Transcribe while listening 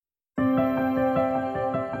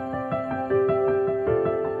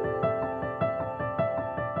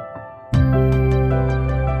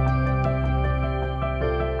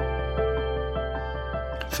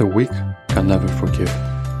The weak can never forgive.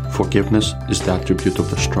 Forgiveness is the attribute of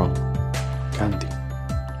the strong. Gandhi.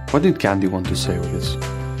 What did Gandhi want to say with this?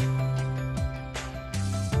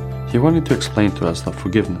 He wanted to explain to us that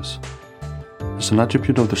forgiveness is an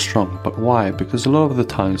attribute of the strong. But why? Because a lot of the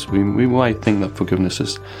times we might think that forgiveness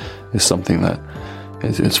is something that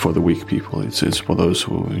it's for the weak people. It's for those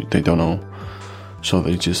who they don't know. So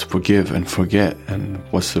they just forgive and forget. And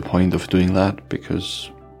what's the point of doing that? Because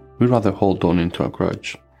we'd rather hold on into a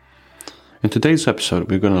grudge. In today's episode,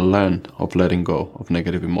 we're going to learn of letting go of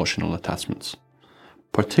negative emotional attachments,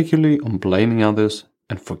 particularly on blaming others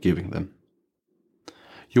and forgiving them.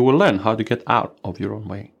 You will learn how to get out of your own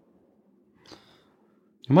way.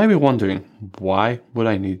 You might be wondering, why would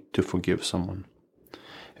I need to forgive someone?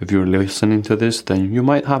 If you're listening to this, then you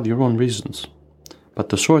might have your own reasons. But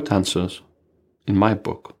the short answer, in my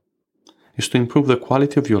book, is to improve the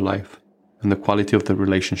quality of your life and the quality of the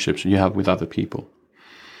relationships you have with other people.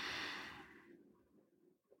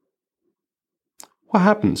 What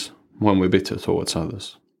happens when we're bitter towards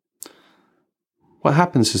others? What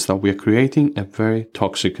happens is that we are creating a very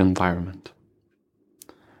toxic environment.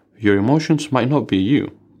 Your emotions might not be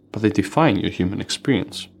you, but they define your human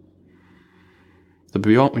experience.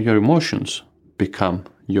 Your emotions become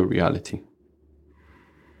your reality.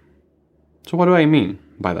 So what do I mean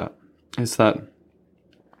by that? It's that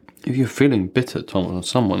if you're feeling bitter towards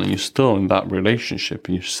someone and you're still in that relationship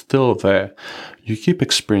and you're still there, you keep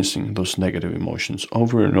experiencing those negative emotions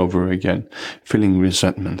over and over again, feeling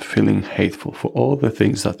resentment, feeling hateful for all the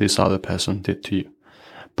things that this other person did to you.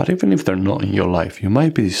 But even if they're not in your life, you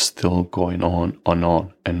might be still going on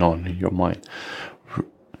in your mind,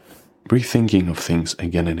 rethinking of things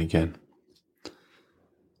again and again.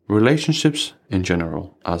 Relationships in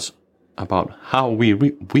general as about how we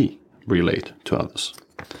relate to others.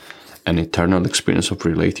 An eternal experience of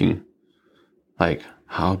relating, like,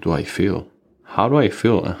 how do I feel? How do I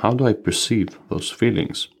feel and how do I perceive those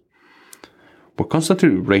feelings? We're constantly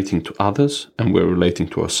relating to others and we're relating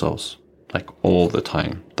to ourselves, like all the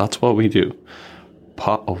time. That's what we do.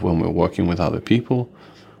 Part of when we're working with other people,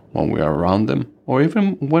 when we are around them, or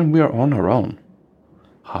even when we are on our own.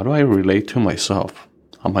 How do I relate to myself?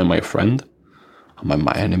 Am I my friend? Am I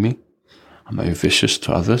my enemy? Am I vicious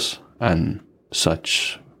to others? And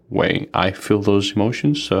such way I feel those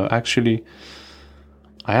emotions. So actually,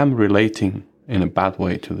 I am relating in a bad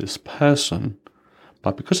way to this person,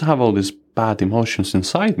 but because I have all these bad emotions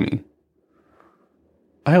inside me,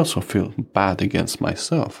 I also feel bad against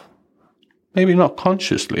myself. Maybe not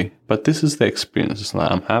consciously, but this is the experience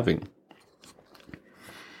that I'm having.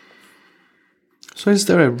 So is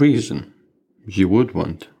there a reason you would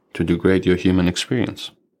want to degrade your human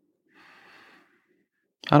experience?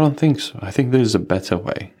 I don't think so. I think there is a better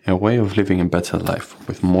way, a way of living a better life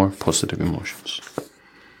with more positive emotions.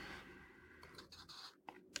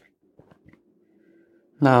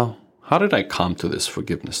 Now, how did I come to this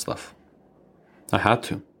forgiveness stuff? I had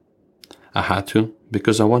to.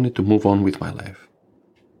 Because I wanted to move on with my life.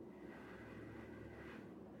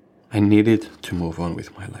 I needed to move on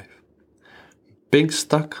with my life. Being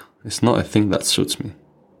stuck is not a thing that suits me,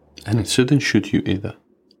 and it shouldn't suit you either.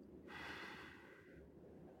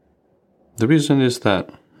 The reason is that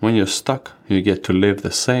when you're stuck, you get to live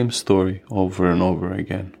the same story over and over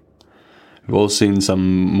again. We've all seen some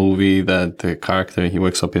movie that the character, he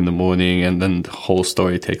wakes up in the morning and then the whole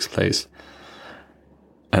story takes place.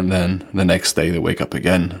 And then the next day they wake up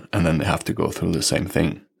again and then they have to go through the same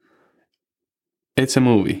thing. It's a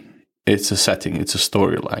movie. It's a setting. It's a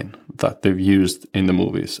storyline that they've used in the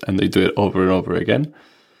movies and they do it over and over again.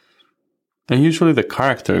 And usually the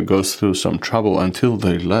character goes through some trouble until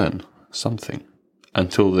they learn something,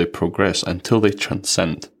 until they progress, until they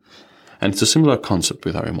transcend. And it's a similar concept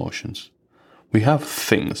with our emotions. We have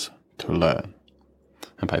things to learn.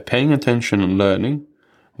 And by paying attention and learning,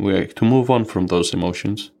 we're to move on from those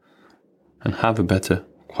emotions and have a better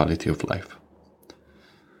quality of life.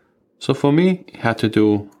 So for me, it had to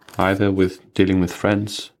do either with dealing with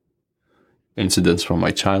friends, incidents from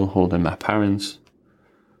my childhood and my parents,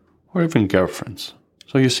 or even girlfriends.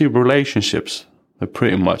 So you see, relationships,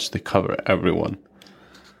 they cover everyone.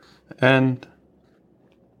 And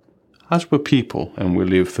as we're people and we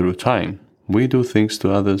live through time, we do things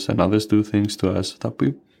to others and others do things to us that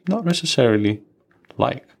we not necessarily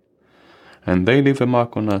like. And they leave a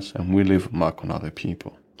mark on us and we leave a mark on other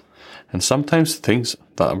people. And sometimes things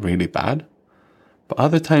that are really bad, but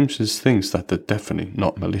other times it's things that are definitely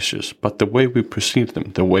not malicious. But the way we perceive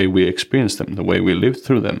them, the way we experience them, the way we live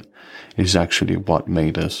through them is actually what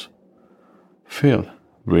made us feel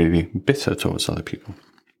really bitter towards other people.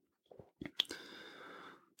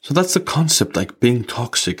 So that's the concept, like being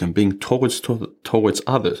toxic and being towards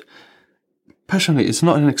others. Personally, it's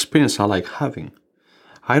not an experience I like having.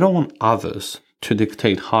 I don't want others to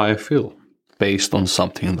dictate how I feel based on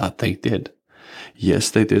something that they did. Yes,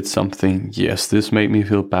 they did something. Yes, this made me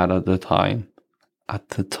feel bad at the time.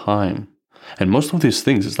 And most of these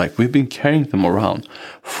things, it's like we've been carrying them around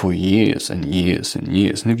for years and years and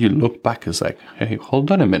years. And if you look back, it's like, hey,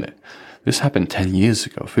 hold on a minute. This happened 10 years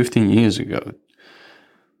ago, 15 years ago,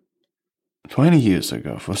 20 years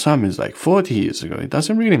ago. For some, it's like 40 years ago. It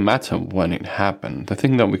doesn't really matter when it happened. The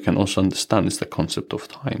thing that we can also understand is the concept of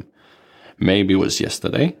time. Maybe it was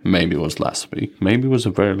yesterday, maybe it was last week, maybe it was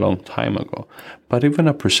a very long time ago. But even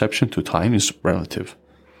a perception to time is relative.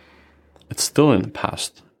 It's still in the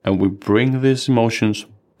past. And we bring these emotions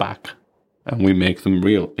back and we make them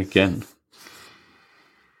real again.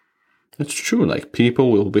 It's true, like people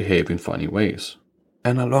will behave in funny ways.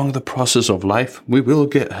 And along the process of life, we will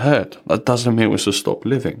get hurt. That doesn't mean we should stop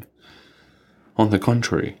living. On the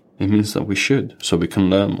contrary, it means that we should, so we can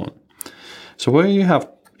learn more. So where you have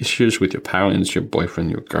issues with your parents, your boyfriend,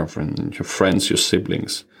 your girlfriend, your friends, your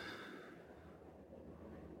siblings,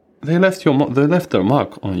 they left their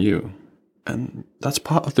mark on you. And that's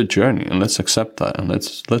part of the journey, and let's accept that, and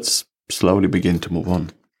let's slowly begin to move on.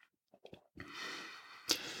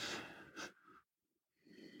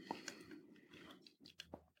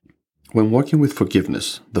 When working with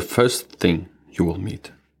forgiveness, the first thing you will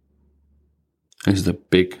meet is the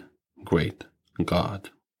big, great God.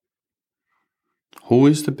 Who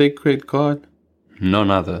is the big, great God? None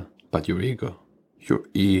other but your ego. Your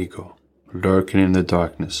ego, lurking in the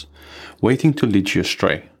darkness, waiting to lead you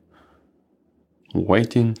astray,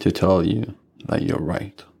 waiting to tell you that you're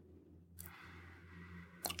right.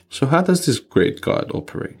 So how does this great God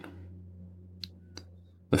operate?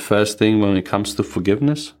 The first thing when it comes to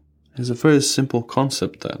forgiveness is a very simple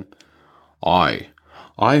concept then. I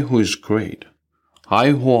who is great, I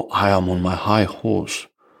am on my high horse,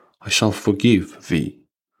 I shall forgive thee.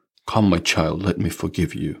 Come, my child, let me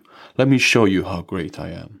forgive you. Let me show you how great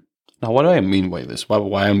I am. Now, what do I mean by this?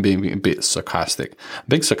 Why I'm being a bit sarcastic? I'm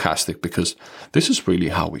being sarcastic because this is really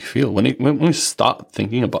how we feel. When we start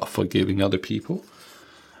thinking about forgiving other people,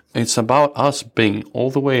 it's about us being all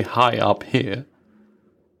the way high up here,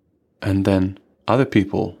 and then other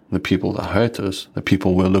people, the people that hurt us, the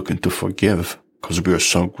people we're looking to forgive because we are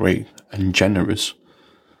so great and generous.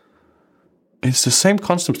 It's the same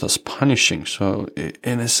concept as punishing. So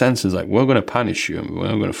in a sense, it's like we're going to punish you and we're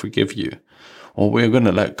going to forgive you. Or we're going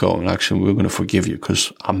to let go and actually we're going to forgive you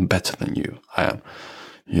because I'm better than you. I am,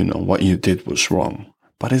 what you did was wrong.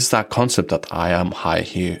 But it's that concept that I am high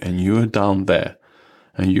here and you're down there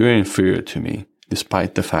and you're inferior to me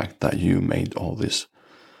despite the fact that you made all this.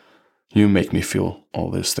 You make me feel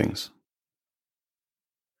all these things.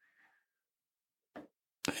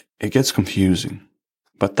 It gets confusing,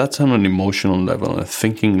 but that's on an emotional level, a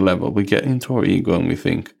thinking level. We get into our ego and we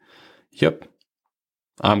think, yep,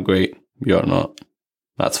 I'm great, you're not.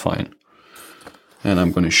 That's fine. And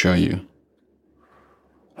I'm going to show you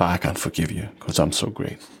that I can forgive you because I'm so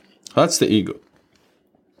great. That's the ego.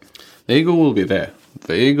 The ego will be there.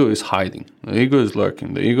 The ego is hiding. The ego is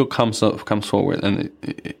lurking. The ego comes forward and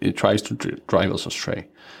it tries to drive us astray.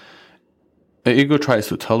 The ego tries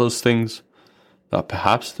to tell us things that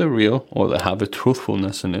perhaps they're real or they have a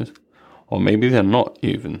truthfulness in it, or maybe they're not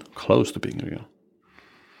even close to being real.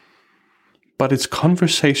 But it's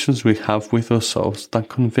conversations we have with ourselves that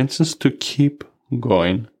convince us to keep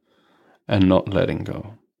going and not letting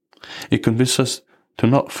go. It convinces us to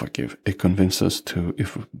not forgive. It convinces us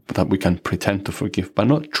that we can pretend to forgive, but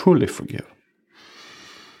not truly forgive.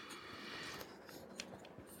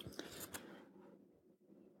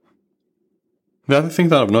 The other thing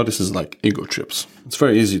that I've noticed is like ego trips. It's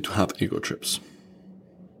very easy to have ego trips.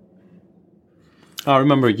 I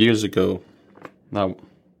remember years ago, went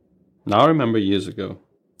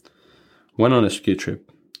on a ski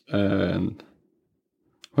trip, and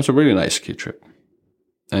it was a really nice ski trip.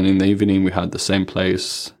 And in the evening, we had the same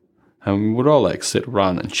place, and we would all like sit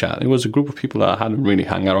around and chat. It was a group of people that I hadn't really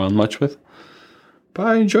hung around much with, but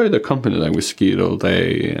I enjoyed their company. Like we skied all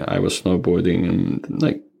day, I was snowboarding, and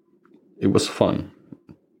like it was fun.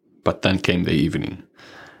 But then came the evening,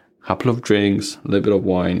 a couple of drinks, a little bit of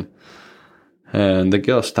wine, and the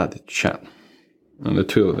girls started to chat. And there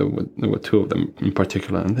were two of them in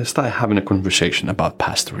particular, and they started having a conversation about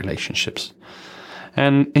past relationships.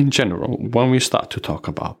 And in general, when we start to talk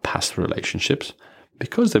about past relationships,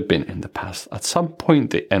 because they've been in the past, at some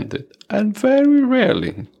point they ended, and very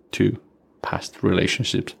rarely do past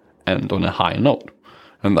relationships end on a high note.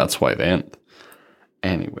 And that's why they end.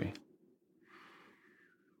 Anyway,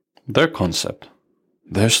 Their concept,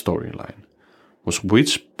 their storyline, was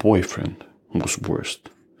which boyfriend was worst.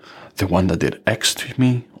 The one that did X to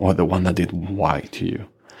me or the one that did Y to you.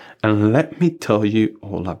 And let me tell you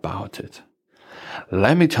all about it.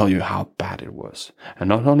 Let me tell you how bad it was. And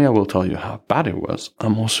not only I will tell you how bad it was,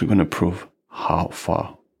 I'm also going to prove how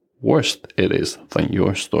far worse it is than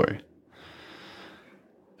your story.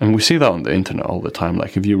 And we see that on the internet all the time.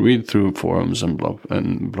 Like if you read through forums and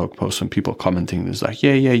blog posts and people commenting, it's like,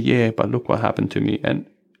 yeah, but look what happened to me. And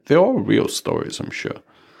they're all real stories, I'm sure.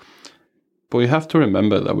 But we have to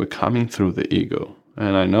remember that we're coming through the ego.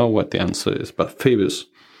 And I know what the answer is, but Phoebus,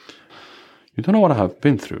 you don't know what I have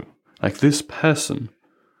been through. Like this person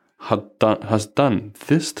has done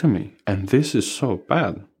this to me, and this is so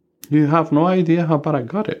bad. You have no idea how bad I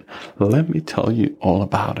got it. Let me tell you all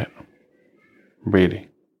about it. Really.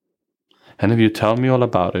 And if you tell me all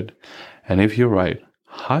about it, and if you're right,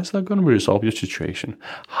 how is that going to resolve your situation?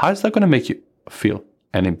 How is that going to make you feel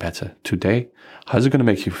any better today? How is it going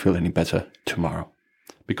to make you feel any better tomorrow?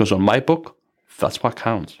 Because on my book, that's what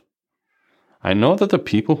counts. I know that there are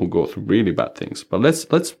people who go through really bad things, but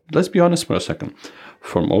let's be honest for a second.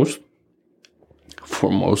 For most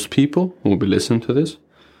people who will be listening to this,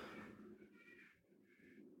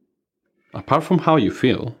 apart from how you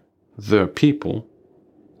feel, there are people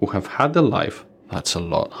who have had a life that's a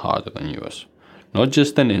lot harder than yours. Not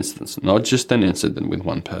just an instance, not just an incident with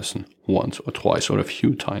one person, once or twice or a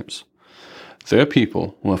few times. There are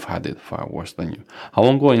people who have had it far worse than you. I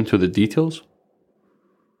won't go into the details.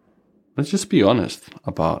 Let's just be honest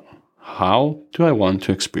about how do I want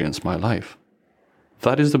to experience my life?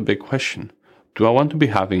 That is the big question. Do I want to be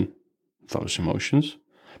having those emotions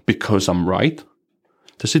because I'm right?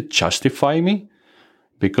 Does it justify me?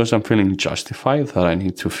 Because I'm feeling justified that I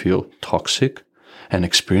need to feel toxic and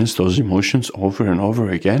experience those emotions over and over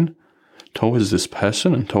again towards this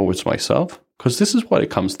person and towards myself? Because this is what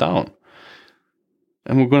it comes down.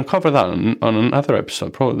 And we're going to cover that on another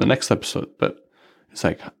episode, probably the next episode. But it's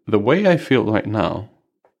like the way I feel right now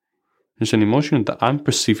is an emotion that I'm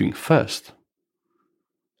perceiving first.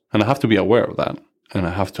 And I have to be aware of that. And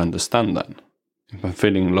I have to understand that. If I'm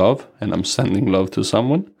feeling love and I'm sending love to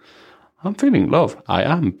someone, I'm feeling love. I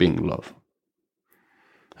am being loved.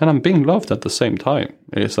 And I'm being loved at the same time.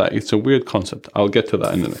 It's a weird concept. I'll get to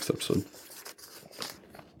that in the next episode.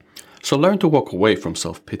 So learn to walk away from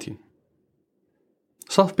self-pity.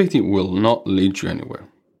 Self-pity will not lead you anywhere.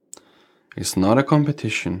 It's not a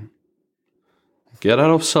competition. Get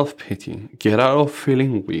out of self-pity. Get out of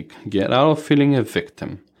feeling weak. Get out of feeling a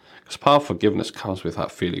victim. Because part of forgiveness comes with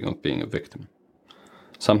that feeling of being a victim.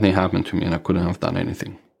 Something happened to me and I couldn't have done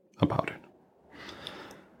anything about it.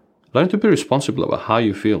 Learn to be responsible about how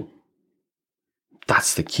you feel.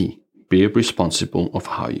 That's the key. Be responsible of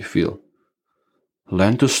how you feel.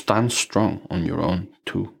 Learn to stand strong on your own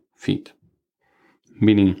 2 feet.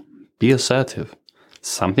 Meaning, be assertive.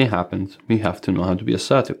 Something happened, we have to know how to be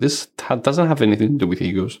assertive. This doesn't have anything to do with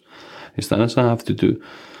egos. It doesn't have to do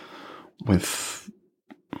with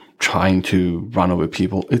trying to run over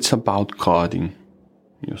people. It's about guarding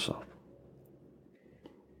yourself.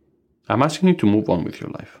 I'm asking you to move on with your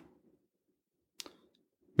life.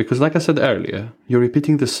 Because like I said earlier, you're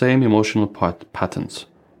repeating the same emotional patterns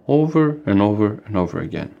over and over and over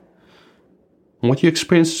again. And what you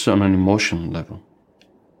experience is on an emotional level.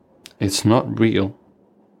 It's not real.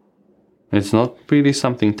 It's not really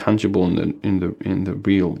something tangible in the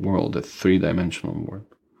real world, the 3-dimensional world.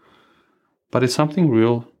 But it's something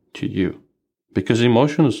real to you. Because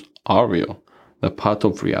emotions are real. They're part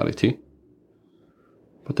of reality.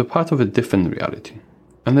 But they're part of a different reality.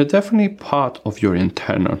 And they're definitely part of your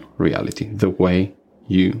internal reality, the way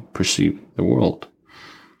you perceive the world.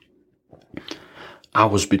 I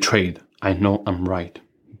was betrayed. I know I'm right.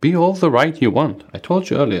 Be all the right you want. I told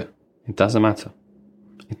you earlier. It doesn't matter.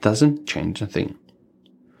 It doesn't change a thing.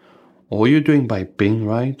 All you're doing by being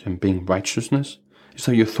right and being righteousness is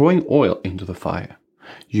that you're throwing oil into the fire.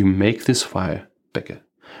 You make this fire bigger.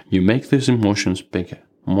 You make these emotions bigger,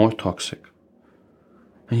 more toxic.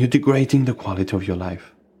 And you're degrading the quality of your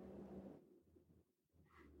life.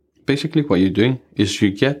 Basically what you're doing is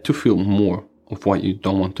you get to feel more of what you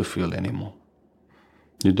don't want to feel anymore.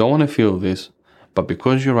 You don't want to feel this, but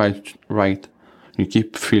because you're right, you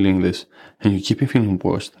keep feeling this, and you keep feeling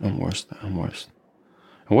worse and worse and worse.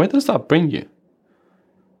 And where does that bring you?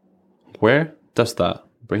 Where does that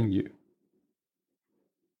bring you?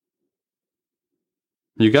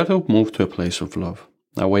 You got to move to a place of love,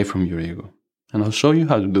 away from your ego. And I'll show you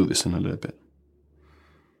how to do this in a little bit.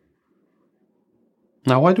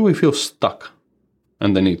 Now, why do we feel stuck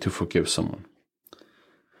and the need to forgive someone?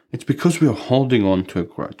 It's because we are holding on to a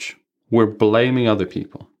grudge. We're blaming other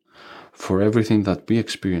people for everything that we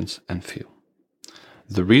experience and feel.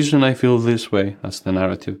 The reason I feel this way, that's the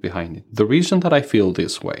narrative behind it. The reason that I feel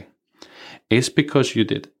this way is because you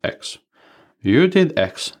did X. You did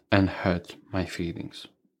X and hurt my feelings.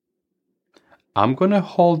 I'm going to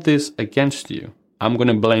hold this against you. I'm going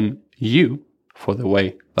to blame you for the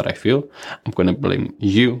way that I feel. I'm going to blame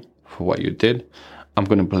you for what you did. I'm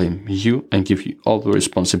going to blame you and give you all the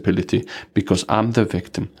responsibility because I'm the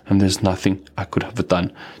victim and there's nothing I could have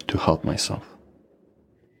done to help myself.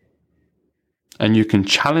 And you can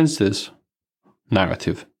challenge this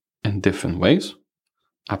narrative in different ways.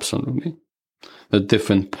 Absolutely. The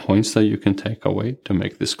different points that you can take away to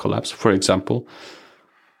make this collapse. For example,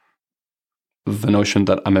 the notion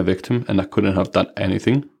that I'm a victim and I couldn't have done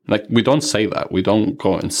anything. Like, we don't say that. We don't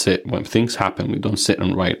go and sit when things happen. We don't sit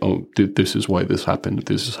and write, oh, this is why this happened.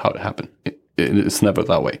 This is how it happened. It's never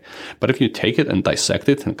that way. But if you take it and dissect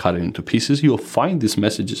it and cut it into pieces, you'll find these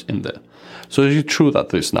messages in there. So is it true that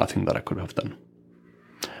there's nothing that I could have done?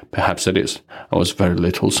 Perhaps it is. I was very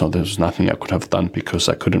little, so there's nothing I could have done because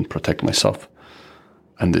I couldn't protect myself.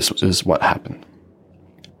 And this is what happened.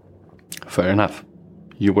 Fair enough.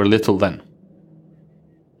 You were little then.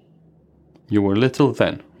 You were little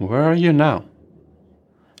then. Where are you now?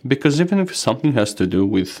 Because even if something has to do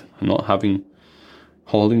with not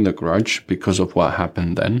holding the grudge because of what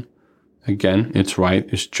happened then, again, it's right,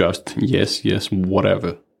 it's just, yes,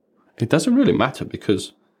 whatever. It doesn't really matter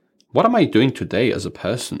because what am I doing today as a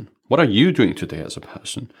person? What are you doing today as a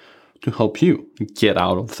person to help you get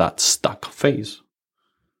out of that stuck phase?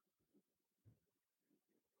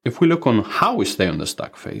 If we look on how we stay on the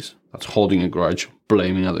stuck phase, that's holding a grudge,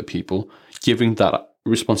 blaming other people, giving that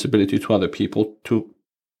responsibility to other people to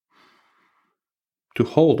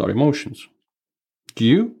hold our emotions.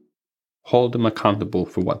 You hold them accountable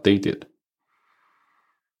for what they did.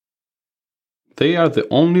 They are the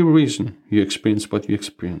only reason you experience what you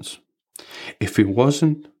experience. If it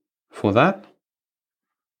wasn't for that,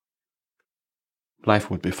 life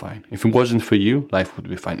would be fine. If it wasn't for you, life would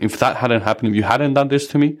be fine. If that hadn't happened, if you hadn't done this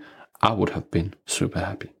to me, I would have been super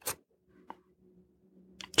happy.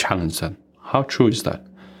 Challenge that. How true is that?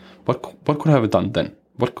 What could I have done then?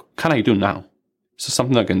 What can I do now? Is there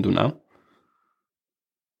something I can do now?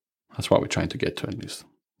 That's what we're trying to get to, at least.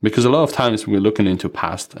 Because a lot of times we're looking into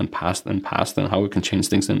past and how we can change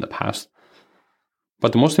things in the past.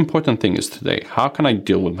 But the most important thing is today. How can I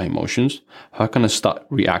deal with my emotions? How can I start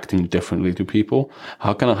reacting differently to people?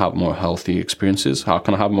 How can I have more healthy experiences? How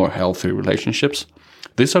can I have more healthy relationships?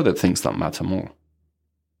 These are the things that matter more.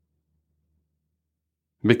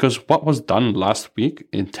 Because what was done last week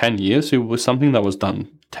in 10 years, it was something that was done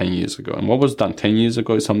 10 years ago. And what was done 10 years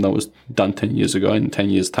ago is something that was done 10 years ago. And in 10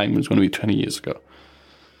 years' time, it's going to be 20 years ago.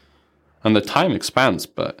 And the time expands,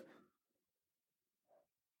 but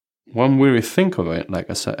when we rethink of it,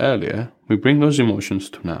 like I said earlier, we bring those emotions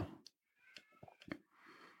to now.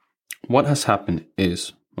 What has happened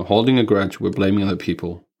is we're holding a grudge, we're blaming other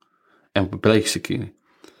people, and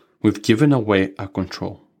we've given away our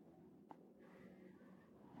control.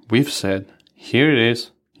 We've said, here it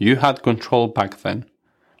is, you had control back then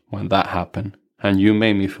when that happened, and you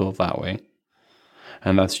made me feel that way.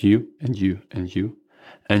 And that's you, and you, and you.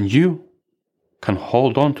 And you can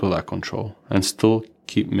hold on to that control and still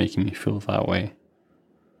keep making me feel that way.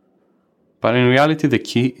 But in reality, the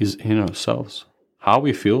key is in ourselves. How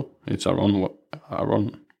we feel, it's our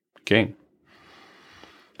own game.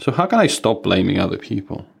 So how can I stop blaming other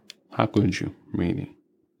people? How could you, really?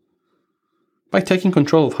 By taking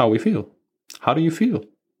control of how we feel. How do you feel?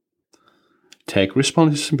 Take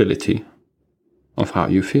responsibility of how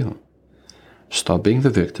you feel. Stop being the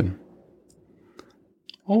victim.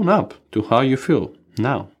 Own up to how you feel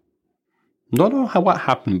now. Don't know what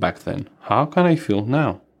happened back then. How can I feel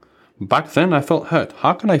now? Back then I felt hurt.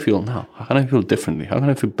 How can I feel now? How can I feel differently? How can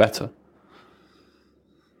I feel better?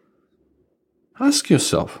 Ask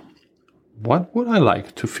yourself, what would I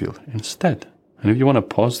like to feel instead? And if you want to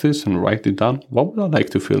pause this and write it down, what would I like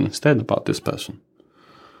to feel instead about this person?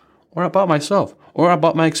 Or about myself? Or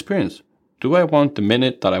about my experience? Do I want the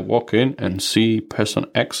minute that I walk in and see person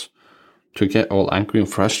X to get all angry and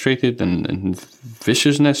frustrated and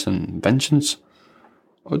viciousness and vengeance?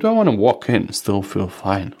 Or do I want to walk in and still feel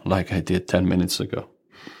fine like I did 10 minutes ago?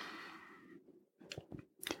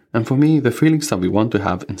 And for me, the feelings that we want to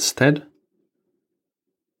have instead,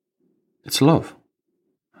 it's love.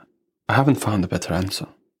 I haven't found a better answer.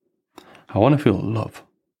 I want to feel love.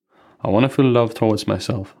 I want to feel love towards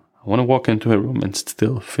myself. I want to walk into a room and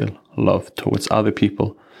still feel love towards other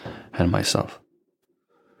people and myself.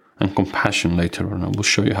 And compassion later on. I will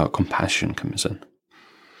show you how compassion comes in.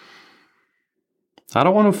 I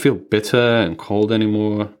don't want to feel bitter and cold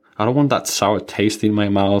anymore. I don't want that sour taste in my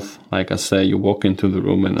mouth. Like I say, you walk into the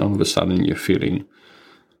room and all of a sudden you're feeling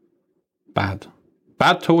bad.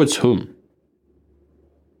 Bad towards whom?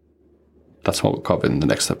 That's what we'll cover in the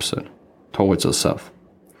next episode. Towards yourself.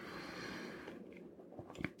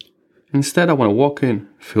 Instead, I want to walk in,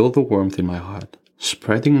 feel the warmth in my heart,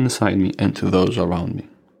 spreading inside me and to those around me.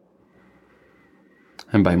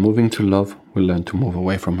 And by moving to love, we learn to move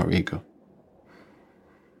away from our ego.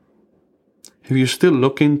 If you're still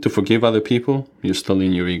looking to forgive other people, you're still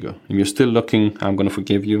in your ego. If you're still looking, I'm going to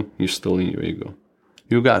forgive you, you're still in your ego.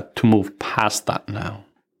 You got to move past that now.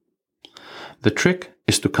 The trick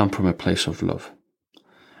is to come from a place of love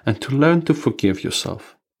and to learn to forgive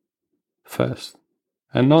yourself first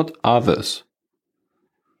and not others.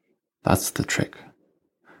 That's the trick.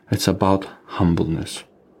 It's about humbleness.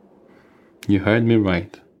 You heard me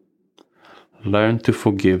right. Learn to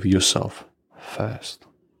forgive yourself first.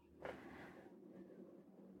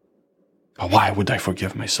 But why would I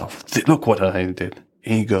forgive myself? Look what I did.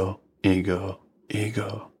 Ego, ego,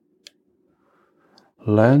 ego.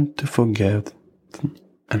 Learn to forgive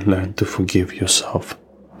and learn to forgive yourself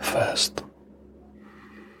first.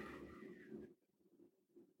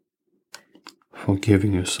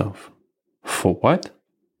 Forgiving yourself. For what?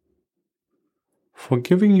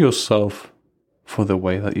 Forgiving yourself for the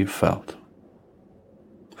way that you felt.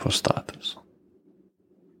 For starters.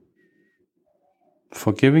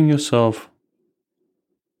 Forgiving yourself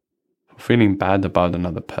for feeling bad about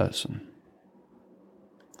another person.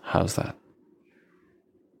 How's that?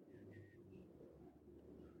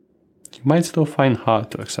 You might still find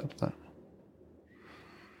hard to accept that.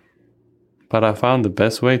 But I found the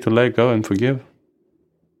best way to let go and forgive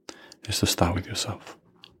is to start with yourself.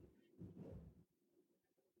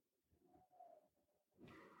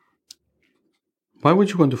 Why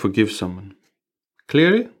would you want to forgive someone?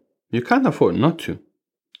 Clearly, you can't afford not to.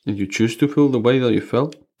 If you choose to feel the way that you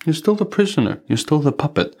felt, you're still the prisoner. You're still the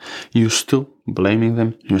puppet. You're still blaming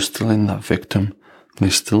them. You're still in that victim. They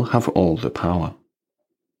still have all the power.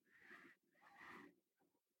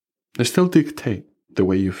 They still dictate the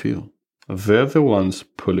way you feel. They're the ones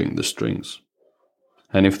pulling the strings.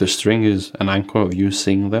 And if the string is an anchor of you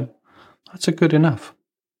seeing them, that's a good enough.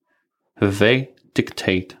 They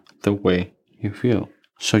dictate the way you feel.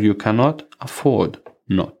 So you cannot afford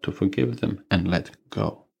not to forgive them and let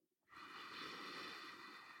go.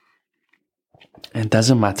 It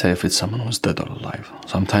doesn't matter if it's someone who's dead or alive.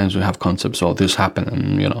 Sometimes we have concepts, oh, this happened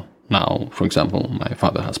and, now, for example, my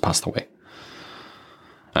father has passed away.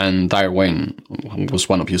 And Dyer Wayne was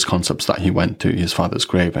one of his concepts that he went to his father's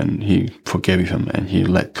grave and he forgave him and he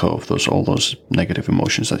let go of all those negative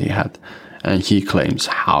emotions that he had. And he claims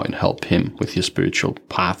how it helped him with his spiritual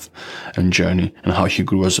path and journey and how he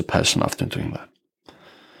grew as a person after doing that.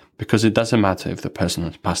 Because it doesn't matter if the person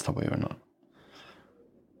has passed away or not.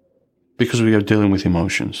 Because we are dealing with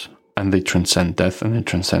emotions and they transcend death and they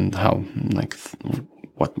transcend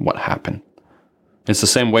what happened. It's the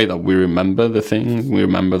same way that we remember the thing, we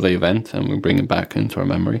remember the event, and we bring it back into our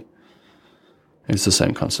memory. It's the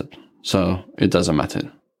same concept. So it doesn't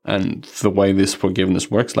matter. And the way this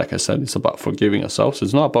forgiveness works, like I said, it's about forgiving ourselves.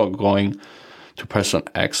 It's not about going to person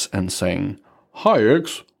X and saying, "Hi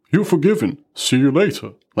X, you're forgiven. See you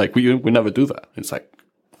later." Like we never do that. It's like,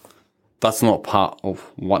 that's not part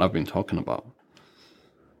of what I've been talking about.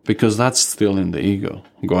 Because that's still in the ego,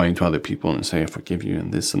 going to other people and say, "I forgive you,"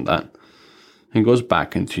 and this and that. It goes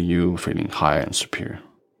back into you feeling higher and superior.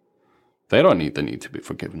 They don't need the need to be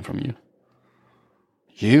forgiven from you.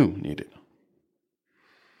 You need it.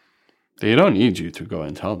 They don't need you to go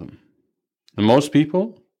and tell them. And most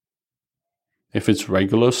people, if it's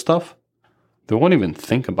regular stuff, they won't even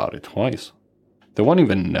think about it twice. They won't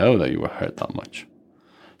even know that you were hurt that much.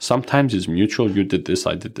 Sometimes it's mutual. You did this,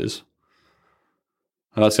 I did this.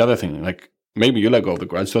 And that's the other thing. Like, maybe you let go of the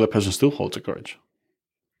grudge, the other person still holds a grudge.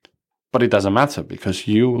 But it doesn't matter because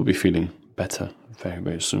you will be feeling better very,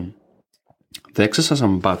 very soon. The exercise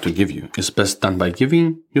I'm about to give you is best done by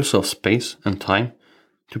giving yourself space and time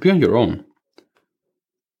to be on your own.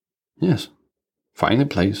 Yes, find a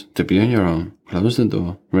place to be on your own, close the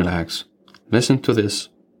door, relax, listen to this,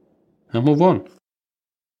 and move on.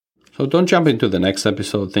 So don't jump into the next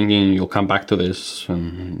episode thinking you'll come back to this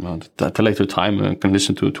and at a later time and can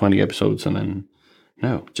listen to 20 episodes and then,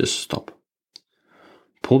 no, just stop.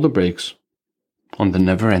 Pull the brakes on the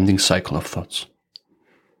never-ending cycle of thoughts.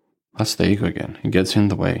 That's the ego again. It gets in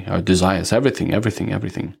the way. Our desires, everything.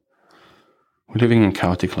 We're living in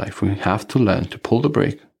chaotic life. We have to learn to pull the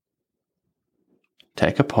brake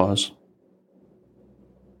take a pause,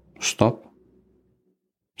 stop,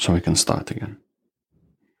 so we can start again.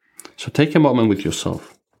 So take a moment with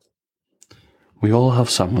yourself. We all have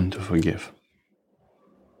someone to forgive.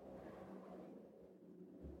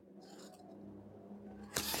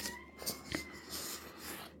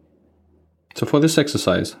 So for this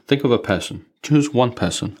exercise, think of a person. Choose one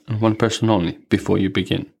person and one person only before you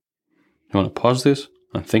begin. You want to pause this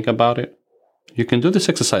and think about it? You can do this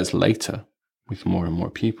exercise later with more and more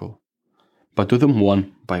people, but do them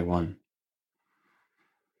one by one.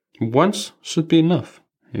 Once should be enough.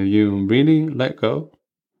 If you really let go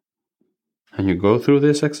and you go through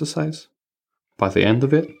this exercise, by the end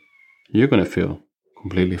of it, you're going to feel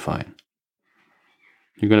completely fine.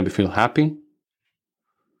 You're going to feel happy.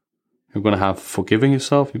 You're going to have forgiven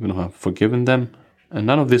yourself. You're going to have forgiven them. And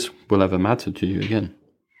none of this will ever matter to you again.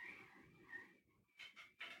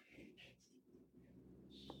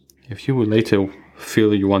 If you will later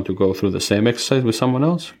feel you want to go through the same exercise with someone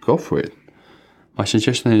else, go for it. My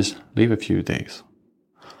suggestion is leave a few days.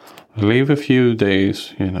 Leave a few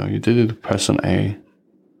days, you did it with person A.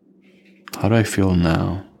 How do I feel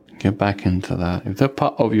now? Get back into that. If they're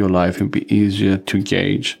part of your life, it'll be easier to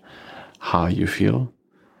gauge how you feel.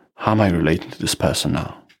 How am I relating to this person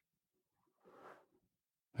now?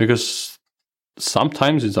 Because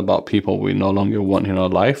sometimes it's about people we no longer want in our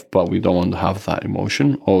life, but we don't want to have that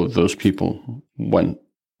emotion, or those people went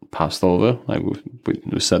passed over, like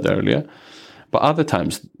we said earlier. But other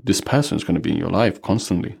times, this person is going to be in your life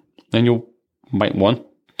constantly. And you might want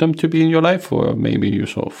them to be in your life, or maybe you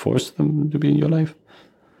sort of force them to be in your life.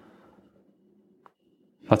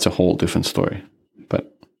 That's a whole different story.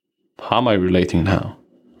 But how am I relating now?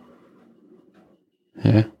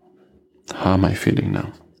 Yeah? How am I feeling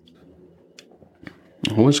now?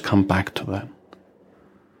 Always come back to that.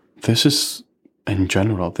 This is, in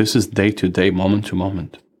general, this is day to day, moment to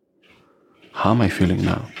moment. How am I feeling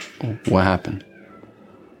now? What happened?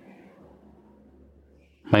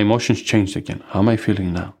 My emotions changed again. How am I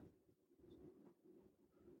feeling now?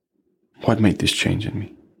 What made this change in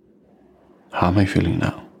me? How am I feeling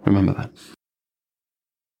now? Remember that.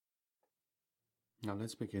 Now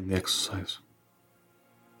let's begin the exercise.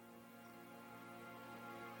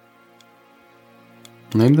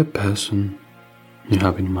 Name the person you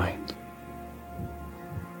have in mind.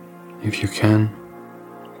 If you can,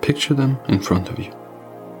 picture them in front of you.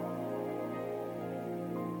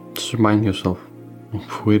 Just remind yourself of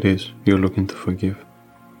who it is you're looking to forgive.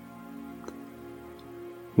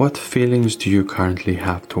 What feelings do you currently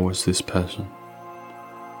have towards this person?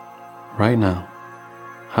 Right now,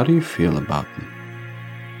 how do you feel about them?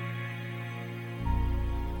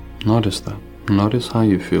 Notice that. Notice how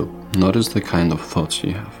you feel. Notice the kind of thoughts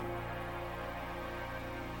you have.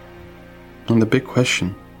 And the big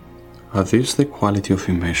question, are these the quality of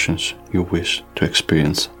emotions you wish to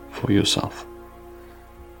experience for yourself?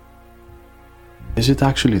 Is it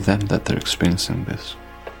actually them that they're experiencing this?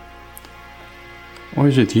 Or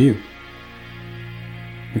is it you?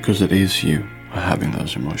 Because it is you who are having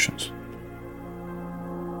those emotions.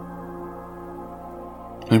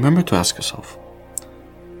 Remember to ask yourself,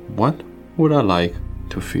 what would I like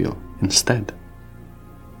to feel instead?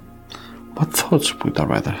 What thoughts would I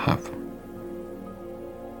rather have?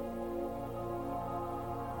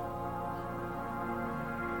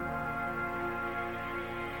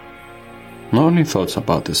 Not only thoughts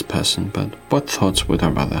about this person, but what thoughts would I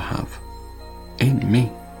rather have in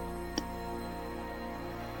me?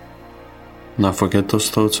 Now forget those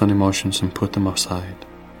thoughts and emotions and put them aside.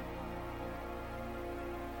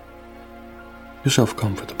 Yourself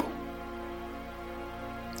comfortable.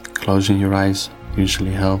 Closing your eyes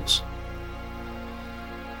usually helps.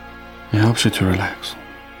 It helps you to relax.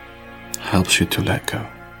 Helps you to let go.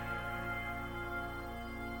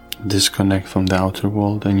 Disconnect from the outer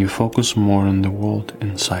world and you focus more on the world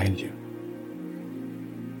inside you.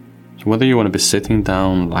 So whether you want to be sitting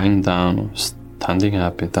down, lying down, or standing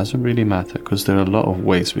up, it doesn't really matter, because there are a lot of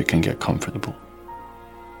ways we can get comfortable.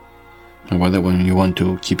 And whether when you want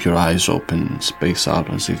to keep your eyes open, space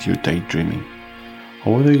out as if you're daydreaming,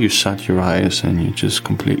 or whether you shut your eyes and you just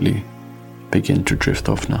completely begin to drift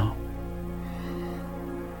off now.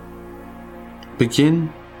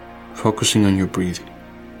 Begin focusing on your breathing.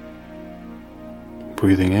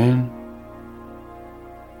 Breathing in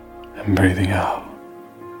and breathing out.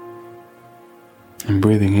 And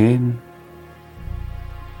breathing in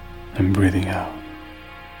and breathing out.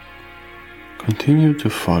 Continue to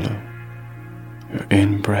follow your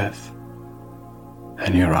in-breath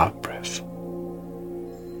and your out-breath.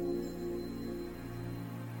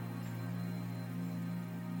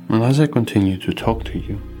 And as I continue to talk to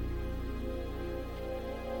you,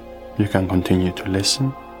 you can continue to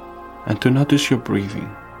listen and to notice your breathing.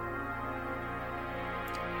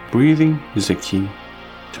 Breathing is the key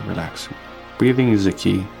to relaxing. Breathing is the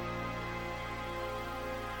key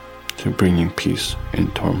to bringing peace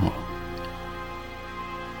in turmoil.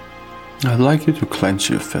 I'd like you to clench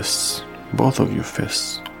your fists, both of your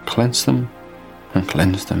fists. Clench them and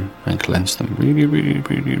clench them and clench them really, really,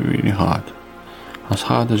 really, really hard. As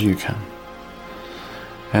hard as you can.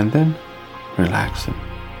 And then relax them,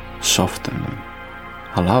 soften them,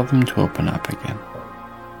 allow them to open up again.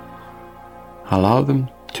 Allow them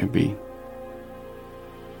to be.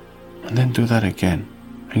 And then do that again.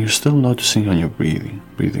 And you're still noticing on your breathing.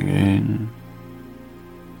 Breathing in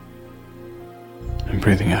and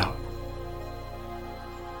breathing out.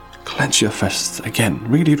 Clench your fists again,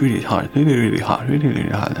 really, really hard, really, really hard, really, really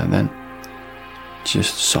hard. And then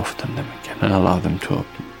just soften them again and allow them to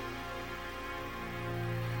open.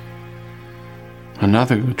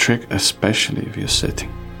 Another good trick, especially if you're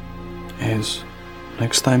sitting, is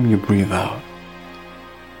next time you breathe out,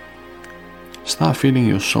 start feeling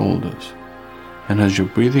your shoulders. And as you're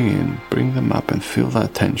breathing in, bring them up and feel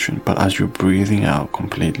that tension. But as you're breathing out,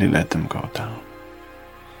 completely let them go down.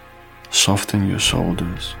 Soften your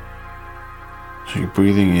shoulders. So you're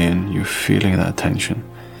breathing in, you're feeling that tension.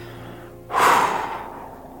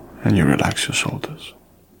 And you relax your shoulders.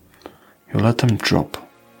 You let them drop.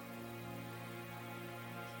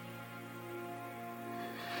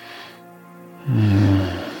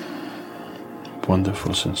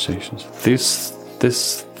 Wonderful sensations.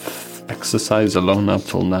 This exercise alone up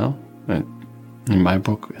till now, in my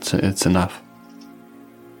book, it's enough.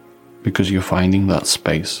 Because you're finding that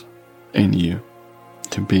space in you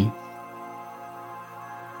to be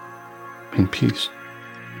in peace.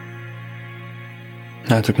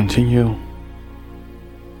 Now to continue,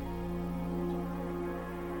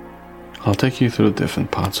 I'll take you through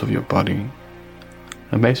different parts of your body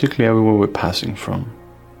and basically everywhere we're passing from.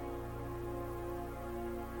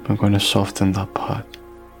 We're going to soften that part.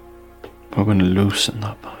 We're going to loosen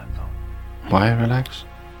that part. Why relax?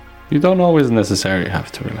 You don't always necessarily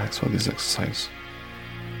have to relax for this exercise,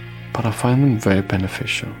 but I find them very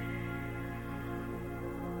beneficial.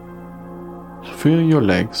 So feel your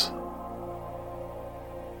legs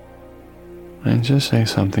and just say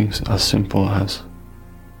something as simple as,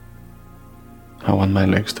 I want my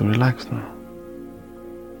legs to relax now.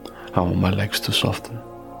 I want my legs to soften.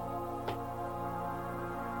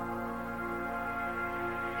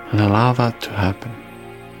 And allow that to happen.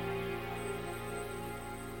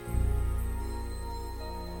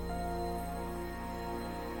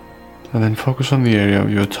 And then focus on the area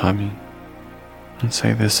of your tummy and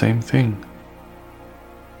say the same thing.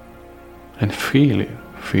 And feel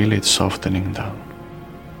it softening down.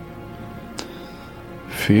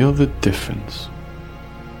 Feel the difference.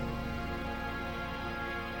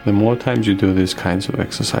 The more times you do these kinds of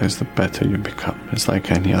exercise, the better you become. It's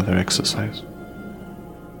like any other exercise.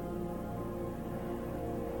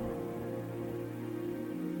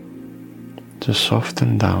 Just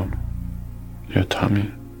soften down your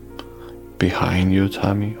tummy, behind your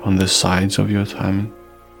tummy, on the sides of your tummy.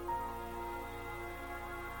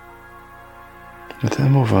 And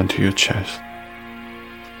then move on to your chest.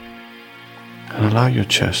 And allow your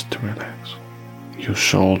chest to relax. Your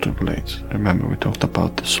shoulder blades. Remember, we talked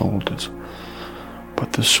about the shoulders.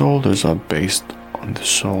 But the shoulders are based on the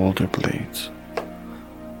shoulder blades.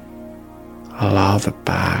 Allow the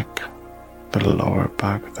back, the lower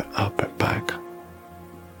back, the upper back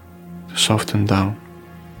to soften down.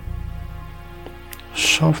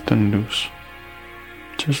 Soft and loose.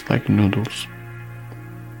 Just like noodles.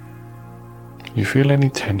 You feel any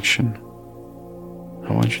tension?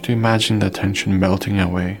 I want you to imagine that tension melting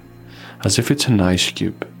away, as if it's an ice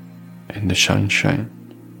cube in the sunshine,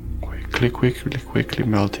 quickly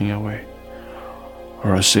melting away,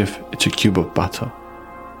 or as if it's a cube of butter.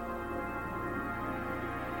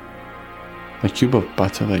 A cube of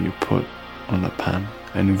butter that you put on the pan,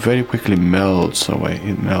 and it very quickly melts away.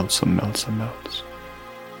 It melts and melts and melts.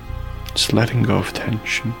 Just letting go of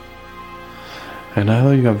tension. And now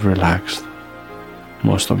that you have relaxed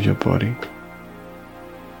most of your body,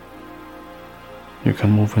 you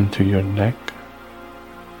can move into your neck,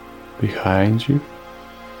 behind you.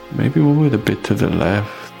 Maybe move it a bit to the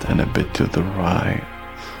left and a bit to the right.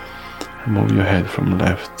 And move your head from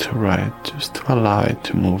left to right, just to allow it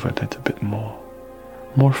to move a little bit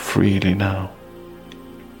more freely now.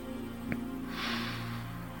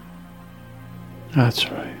 That's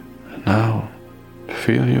right. And now,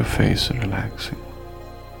 feel your face relaxing.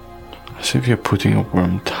 As if you're putting a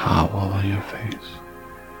warm towel on your face.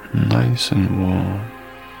 Nice and warm.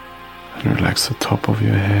 And relax the top of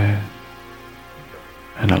your head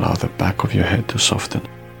and allow the back of your head to soften.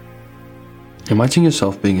 Imagine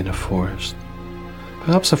yourself being in a forest,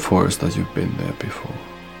 perhaps a forest that you've been there before.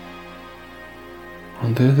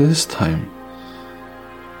 And this time,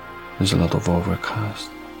 there's a lot of overcast,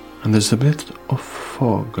 and there's a bit of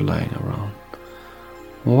fog lying around.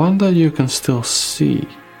 One that you can still see,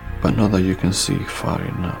 but not that you can see far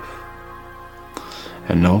enough.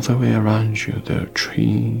 And all the way around you, there are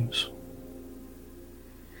trees,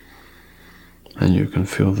 and you can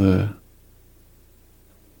feel the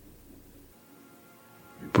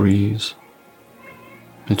breeze.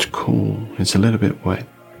 It's cool, it's a little bit wet,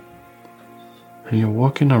 and you're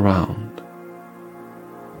walking around,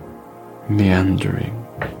 meandering,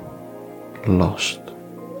 lost,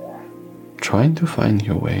 trying to find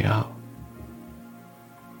your way out.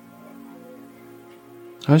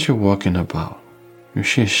 As you're walking about, you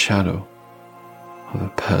see a shadow of a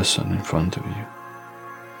person in front of you.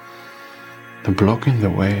 They're blocking the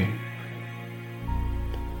way.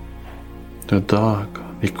 The dark,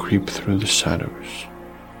 they creep through the shadows.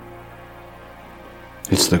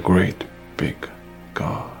 It's the great big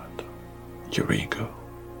God, your ego.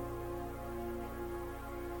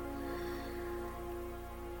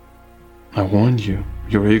 I warned you,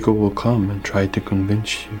 your ego will come and try to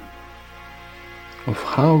convince you of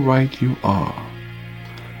how right you are.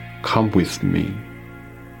 Come with me.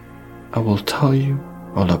 I will tell you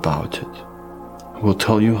all about it. I will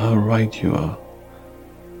tell you how right you are.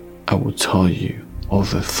 I will tell you all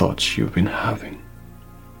the thoughts you've been having.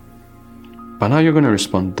 But now you're going to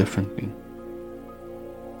respond differently.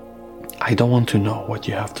 I don't want to know what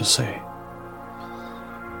you have to say.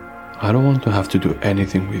 I don't want to have to do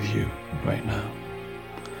anything with you right now.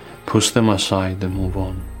 Push them aside and move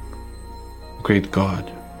on. Great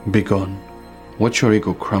God, be gone. Watch your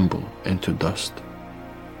ego crumble into dust.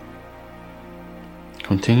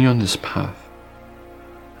 Continue on this path,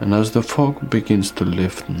 and as the fog begins to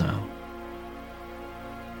lift now,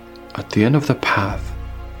 at the end of the path,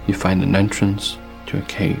 you find an entrance to a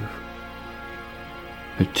cave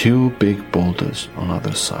with two big boulders on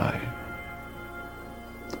either side.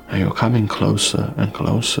 And you're coming closer and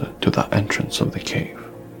closer to the entrance of the cave.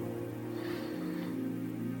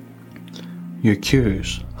 You're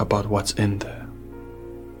curious about what's in there.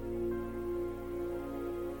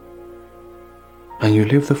 And you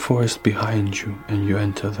leave the forest behind you and you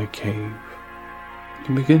enter the cave.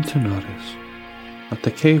 You begin to notice that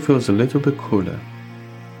the cave feels a little bit cooler.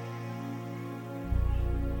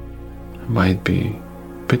 It might be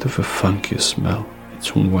a bit of a funky smell.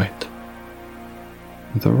 It's wet.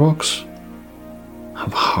 The rocks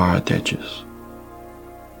have hard edges.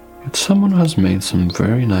 Yet someone has made some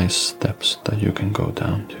very nice steps that you can go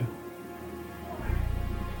down to.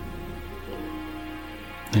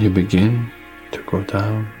 And you begin to go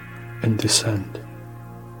down and descend.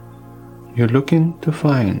 You're looking to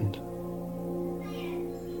find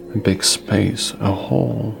a big space, a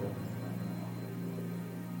hole.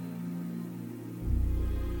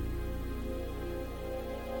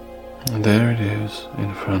 And there it is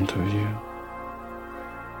in front of you.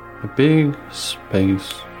 A big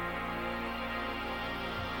space.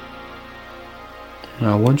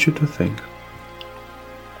 Now I want you to think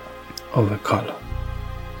of a color.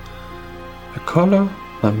 A color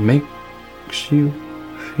that makes you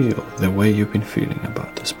feel the way you've been feeling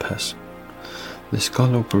about this person. This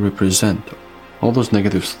color will represent all those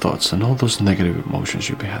negative thoughts and all those negative emotions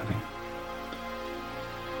you'll be having.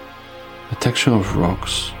 The texture of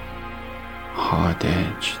rocks, hard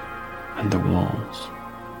edged, and the walls.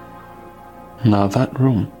 Now that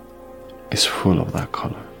room is full of that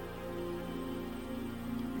color.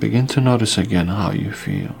 Begin to notice again how you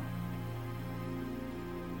feel.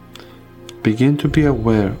 Begin to be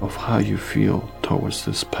aware of how you feel towards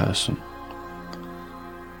this person.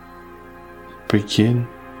 Begin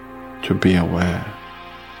to be aware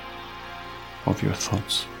of your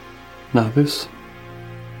thoughts. Now this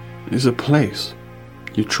is a place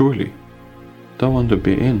you truly don't want to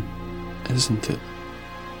be in, isn't it?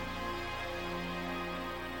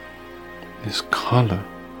 This color,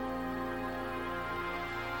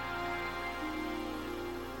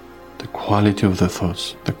 the quality of the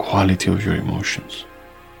thoughts, the quality of your emotions.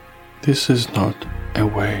 This is not a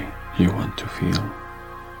way you want to feel.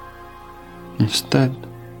 Instead,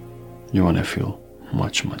 you want to feel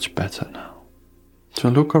much, much better now. So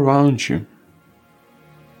look around you,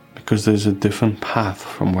 because there's a different path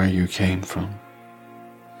from where you came from.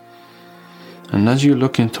 And as you're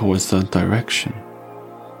looking towards that direction,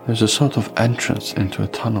 there's a sort of entrance into a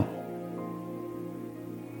tunnel.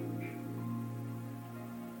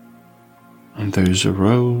 And there is a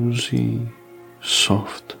rosy,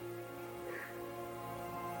 soft,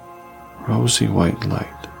 rosy white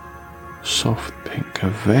light, soft pink, a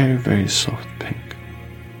very, very soft pink.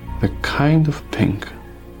 The kind of pink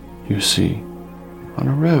you see on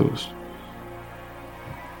a rose.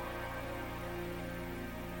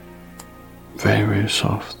 Very, very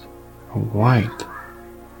soft, white.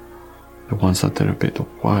 The ones that are a bit of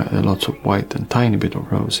white, lots of white and tiny bit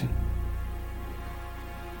of rosy.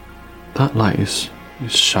 That light is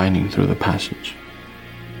shining through the passage.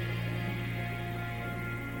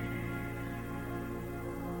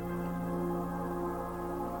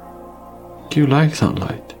 You like that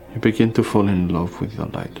light. You begin to fall in love with the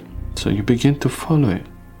light. So you begin to follow it.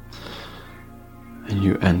 And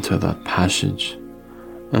you enter that passage.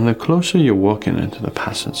 And the closer you're walking into the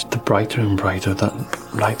passage, the brighter and brighter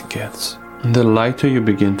that light gets. And the lighter you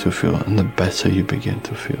begin to feel, and the better you begin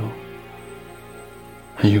to feel.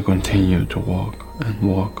 And you continue to walk and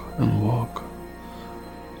walk and walk.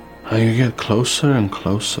 And you get closer and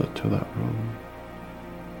closer to that room.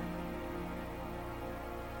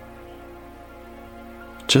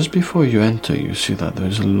 Just before you enter, you see that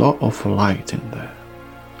there's a lot of light in there.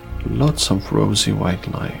 Lots of rosy white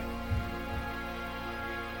light.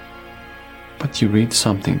 But you read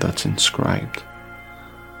something that's inscribed,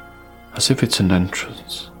 as if it's an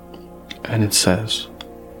entrance. And it says,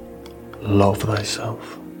 love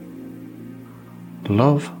thyself.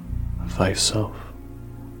 Love thyself.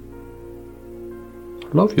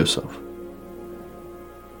 Love yourself.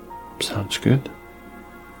 Sounds good.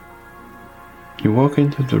 You walk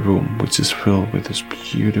into the room, which is filled with this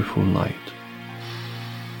beautiful light.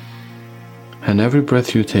 And every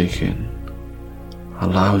breath you take in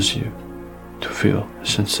allows you to feel a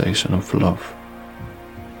sensation of love.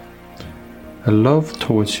 A love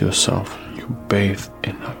towards yourself. You bathe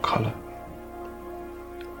in that color.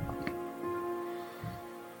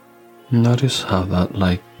 Notice how that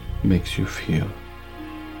light makes you feel.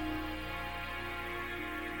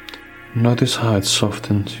 Notice how it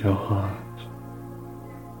softens your heart.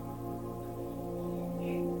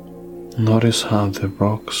 Notice how the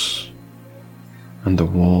rocks and the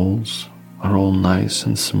walls are all nice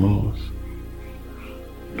and smooth.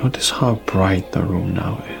 Notice how bright the room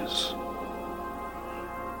now is.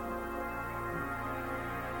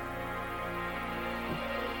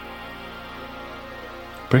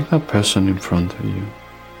 Bring that person in front of you.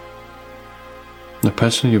 The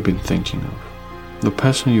person you've been thinking of. The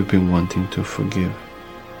person you've been wanting to forgive.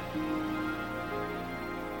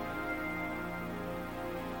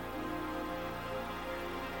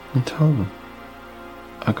 And tell them,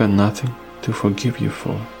 I got nothing to forgive you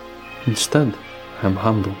for. Instead, I'm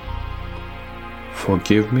humble.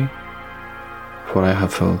 Forgive me, for I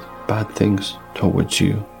have felt bad things towards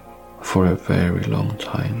you for a very long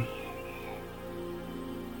time.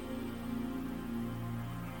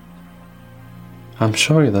 I'm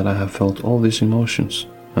sorry that I have felt all these emotions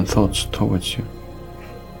and thoughts towards you.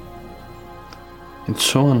 It's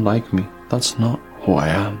so unlike me. That's not who I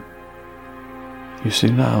am. You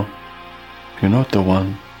see now, you're not the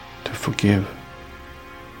one to forgive.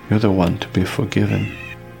 You're the one to be forgiven.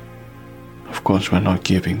 Of course, we're not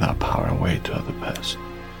giving that power away to other person,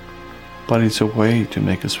 but it's a way to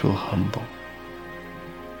make us feel humble.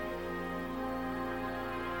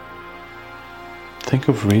 Think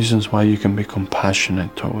of reasons why you can be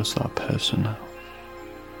compassionate towards that person now.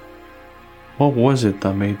 What was it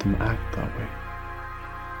that made them act that way?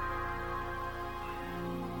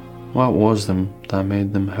 What was them that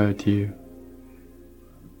made them hurt you?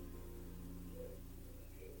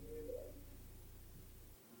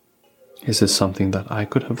 Is this something that I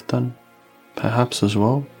could have done, perhaps as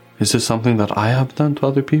well? Is this something that I have done to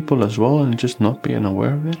other people as well and just not being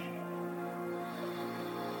aware of it?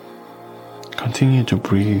 Continue to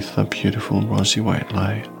breathe that beautiful rosy white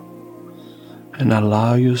light and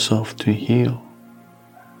allow yourself to heal.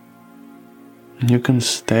 And you can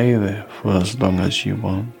stay there for as long as you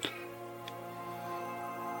want.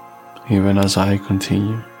 Even as I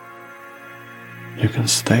continue, you can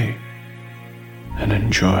stay and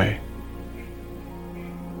enjoy.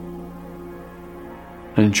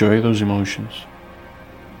 Enjoy those emotions.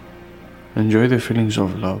 Enjoy the feelings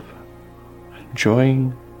of love.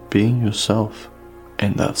 Enjoying being yourself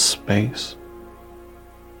in that space.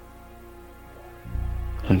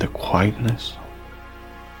 And the quietness.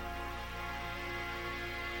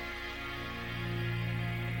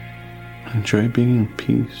 Enjoy being in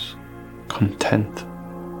peace, content.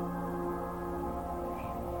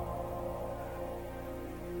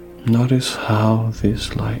 Notice how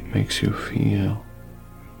this light makes you feel.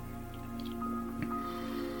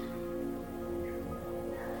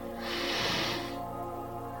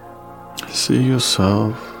 See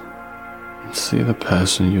yourself and see the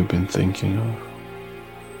person you've been thinking of.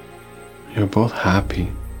 You're both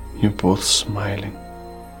happy, you're both smiling.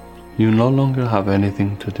 You no longer have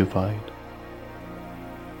anything to divide.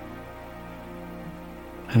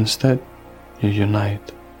 Instead, you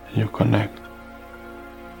unite, you connect.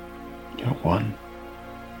 You're one.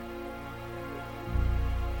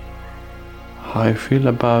 How I feel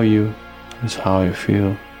about you is how I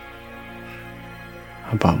feel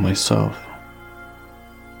about myself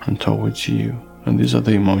and towards you. And these are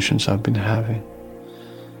the emotions I've been having.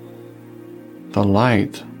 The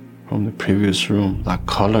light from the previous room, that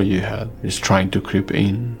color you had, is trying to creep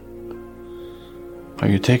in.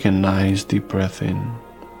 And you take a nice deep breath in.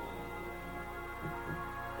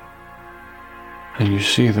 And you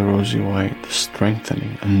see the rosy white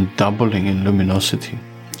strengthening and doubling in luminosity.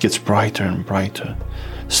 It gets brighter and brighter,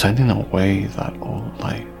 sending away that old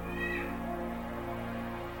light.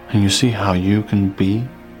 And you see how you can be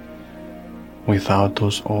without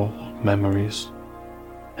those old memories.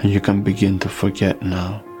 And you can begin to forget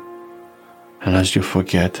now. And as you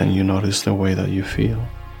forget and you notice the way that you feel,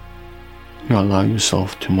 you allow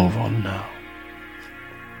yourself to move on now.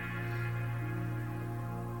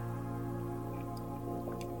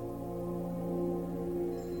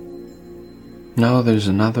 Now there's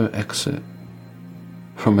another exit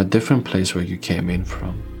from a different place where you came in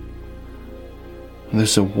from.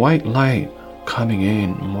 There's a white light coming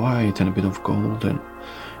in, white and a bit of golden.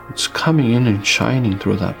 It's coming in and shining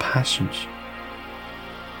through that passage.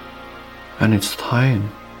 And it's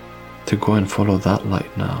time to go and follow that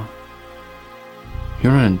light now.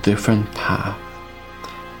 You're on a different path,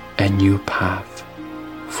 a new path,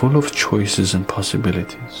 full of choices and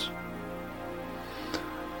possibilities.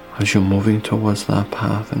 As you're moving towards that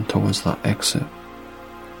path and towards that exit,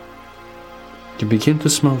 you begin to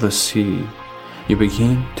smell the sea. You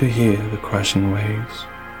begin to hear the crashing waves,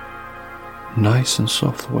 nice and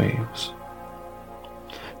soft waves.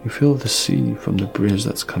 You feel the sea from the breeze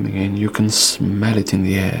that's coming in. You can smell it in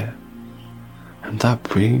the air, and that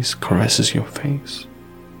breeze caresses your face.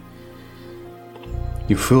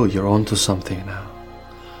 You feel you're onto something now.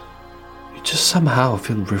 You just somehow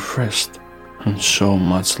feel refreshed and so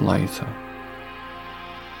much lighter.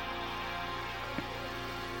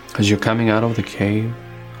 As you're coming out of the cave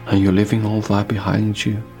and you're leaving all that behind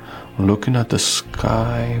you, looking at the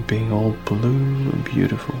sky being all blue and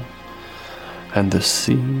beautiful, and the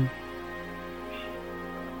sea, you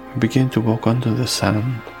begin to walk under the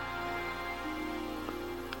sand,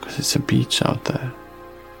 because it's a beach out there.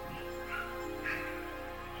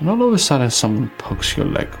 And all of a sudden someone pokes your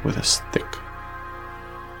leg with a stick.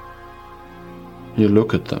 You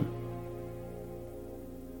look at them,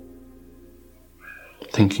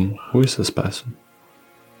 thinking, who is this person?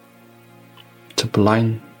 It's a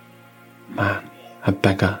blind man, a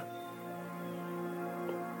beggar.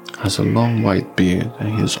 Has a long white beard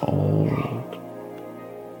and he is old.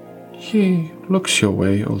 He looks your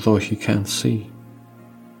way, although he can't see.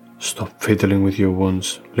 Stop fiddling with your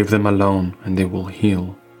wounds. Leave them alone and they will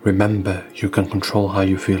heal. Remember, you can control how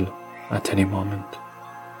you feel at any moment.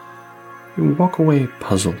 You walk away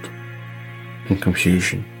puzzled, in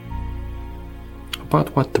confusion,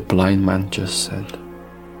 about what the blind man just said.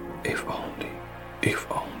 If only, if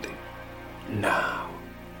only. Now,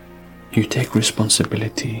 you take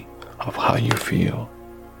responsibility of how you feel,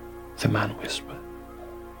 the man whispered.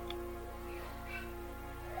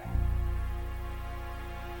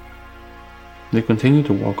 They continue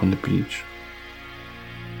to walk on the beach,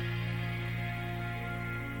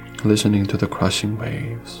 listening to the crashing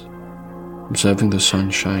waves, observing the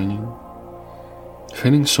sun shining,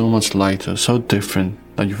 feeling so much lighter, so different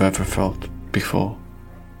than you've ever felt before.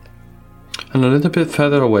 And a little bit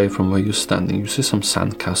further away from where you're standing, you see some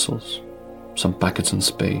sand castles, some buckets and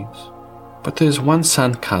spades. But there's one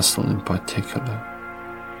sand castle in particular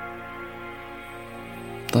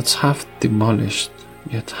that's half demolished,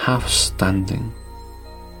 yet half standing.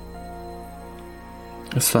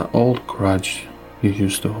 It's that old grudge you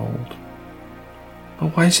used to hold.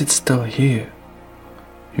 But why is it still here?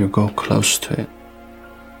 You go close to it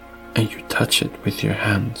and you touch it with your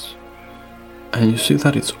hands, and you see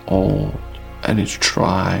that it's old and it's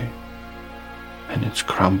dry and it's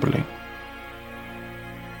crumbling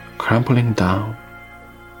down,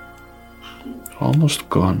 almost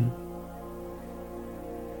gone.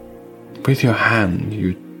 With your hand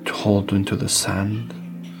you hold into the sand.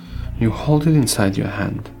 You hold it inside your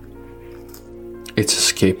hand. It's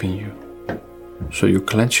escaping you. So you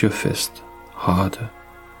clench your fist harder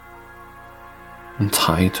and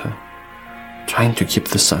tighter, trying to keep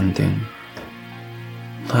the sand in.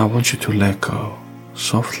 Now I want you to let go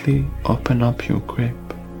Softly open up your grip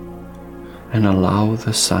and allow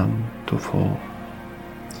the sand to fall.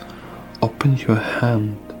 Open your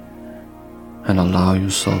hand and allow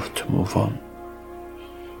yourself to move on.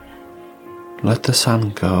 Let the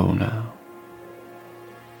sand go now.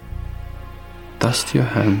 Dust your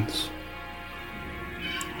hands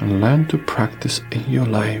and learn to practice in your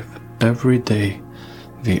life every day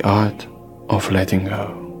the art of letting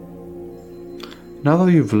go. Now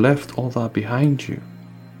that you've left all that behind you,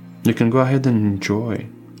 you can go ahead and enjoy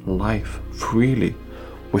life freely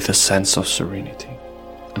with a sense of serenity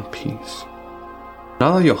and peace.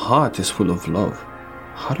 Now that your heart is full of love,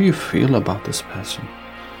 how do you feel about this person?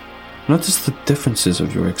 Notice the differences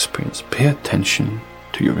of your experience. Pay attention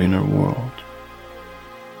to your inner world.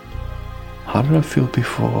 How did I feel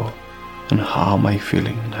before, and how am I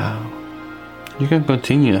feeling now? You can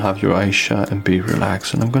continue to have your eyes shut and be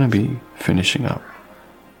relaxed, and I'm going to be finishing up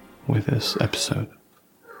with this episode.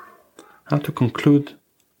 Now, to conclude,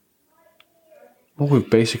 what we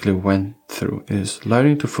basically went through is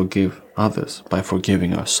learning to forgive others by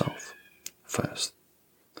forgiving ourselves first.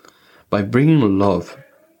 By bringing love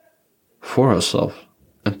for ourselves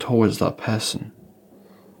and towards that person.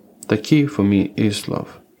 The key for me is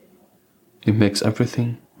love. It makes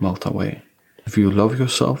everything melt away. If you love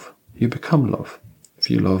yourself, you become love. If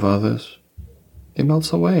you love others, it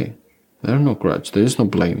melts away. There is no grudge, there is no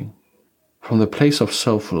blaming. From the place of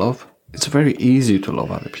self-love, it's very easy to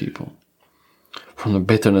love other people. From the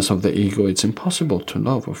bitterness of the ego, it's impossible to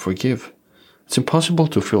love or forgive. It's impossible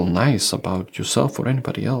to feel nice about yourself or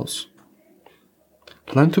anybody else.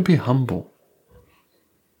 Learn to be humble.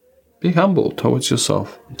 Be humble towards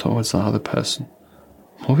yourself and towards the other person.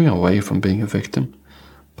 Moving away from being a victim,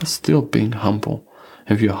 but still being humble.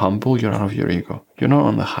 If you're humble, you're out of your ego. You're not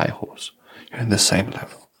on the high horse. You're in the same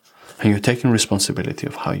level. And you're taking responsibility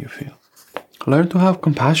of how you feel. Learn to have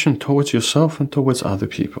compassion towards yourself and towards other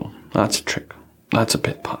people. That's a trick. That's a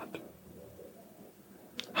bit part.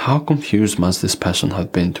 How confused must this person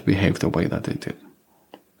have been to behave the way that they did?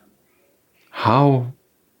 How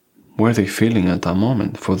were they feeling at that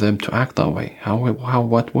moment for them to act that way?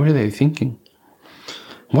 What were they thinking?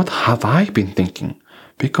 What have I been thinking?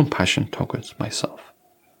 Be compassionate towards myself.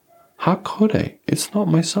 How could I? It's not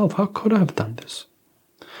myself. How could I have done this?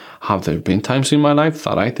 Have there been times in my life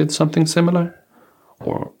that I did something similar?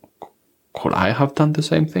 Or could I have done the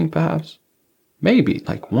same thing perhaps? Maybe,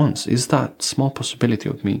 like once. Is that small possibility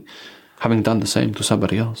of me having done the same to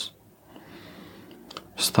somebody else?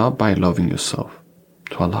 Start by loving yourself,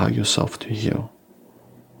 to allow yourself to heal.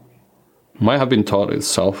 We might have been taught it's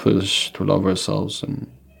selfish to love ourselves,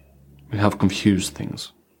 and we have confused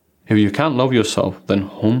things. If you can't love yourself, then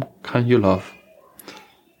whom can you love?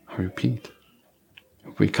 I repeat,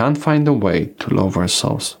 if we can't find a way to love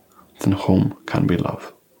ourselves, then whom can we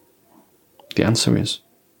love? The answer is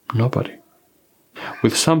nobody.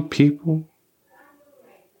 With some people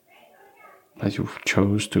that you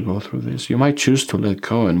chose to go through this, you might choose to let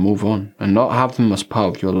go and move on and not have them as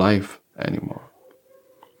part of your life anymore.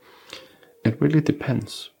 It really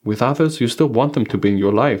depends. With others, you still want them to be in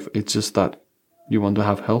your life. It's just that you want to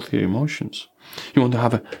have healthier emotions. You want to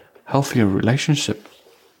have a healthier relationship.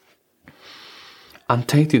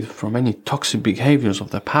 Untainted from any toxic behaviors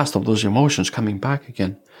of the past, of those emotions coming back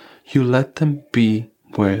again. You let them be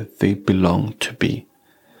where they belong to be.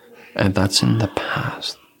 And that's in the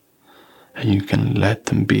past. And you can let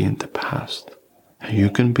them be in the past. And you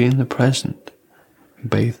can be in the present.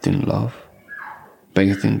 Bathed in love.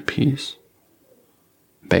 Bathed in peace.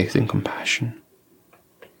 Bathed in compassion.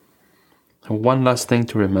 And one last thing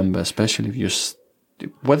to remember, especially if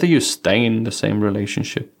whether you stay in the same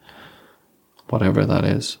relationship, whatever that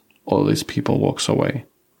is, all these people walks away.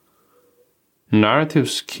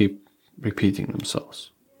 Narratives keep repeating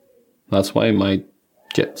themselves. That's why you might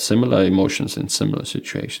get similar emotions in similar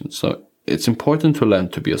situations. So it's important to learn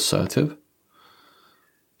to be assertive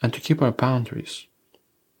and to keep our boundaries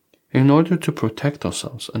in order to protect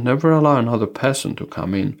ourselves and never allow another person to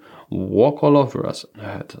come in, walk all over us and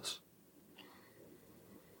hurt us.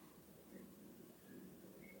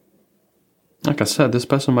 Like I said, this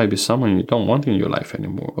person might be someone you don't want in your life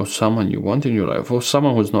anymore, or someone you want in your life, or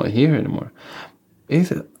someone who's not here anymore.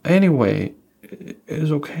 Anyway, it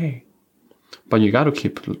is okay. But you got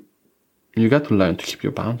to learn to keep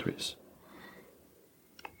your boundaries.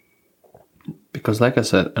 Because like I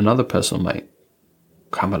said, another person might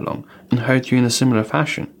come along and hurt you in a similar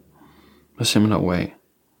fashion, a similar way.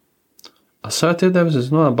 Assertiveness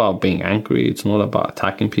is not about being angry, it's not about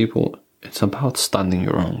attacking people, it's about standing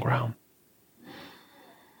your own ground.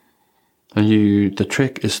 And the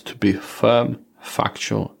trick is to be firm,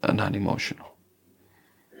 factual, and unemotional.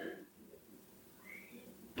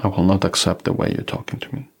 I will not accept the way you're talking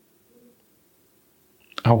to me.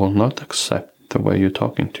 I will not accept the way you're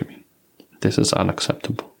talking to me. This is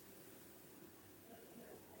unacceptable.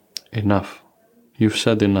 Enough. You've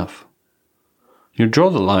said enough. You draw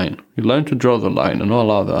the line. You learn to draw the line and not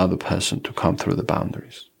allow the other person to come through the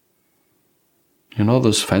boundaries. You know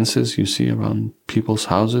those fences you see around people's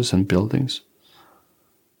houses and buildings?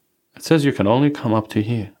 It says you can only come up to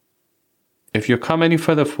here. If you come any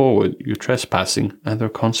further forward, you're trespassing and there are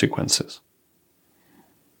consequences.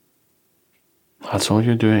 That's all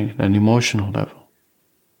you're doing at an emotional level.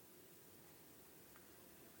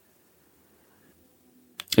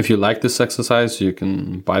 If you like this exercise, you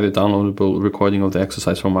can buy the downloadable recording of the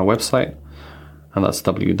exercise from my website, and that's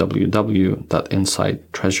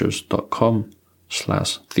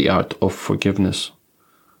www.insidetreasures.com/theartofforgiveness,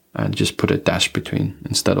 and just put a dash between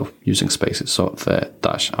instead of using spaces. So the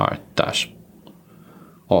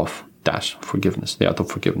 -art-of-forgiveness, the art of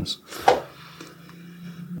forgiveness.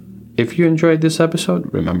 If you enjoyed this episode,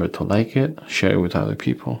 remember to like it, share it with other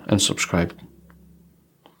people, and subscribe.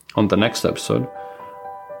 On the next episode,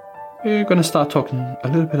 we're going to start talking a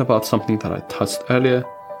little bit about something that I touched earlier,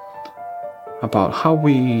 about how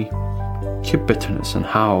we keep bitterness and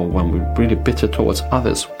how when we're really bitter towards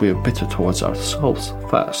others, we're bitter towards ourselves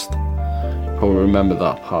first. But remember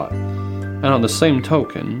that part. And on the same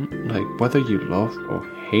token, like whether you love or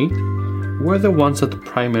hate, we're the ones that are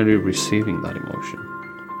primarily receiving that emotion.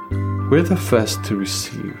 We're the first to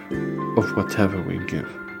receive of whatever we give.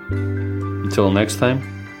 Until next time,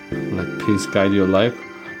 let peace guide your life,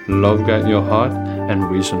 love guide your heart, and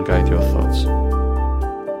reason guide your thoughts.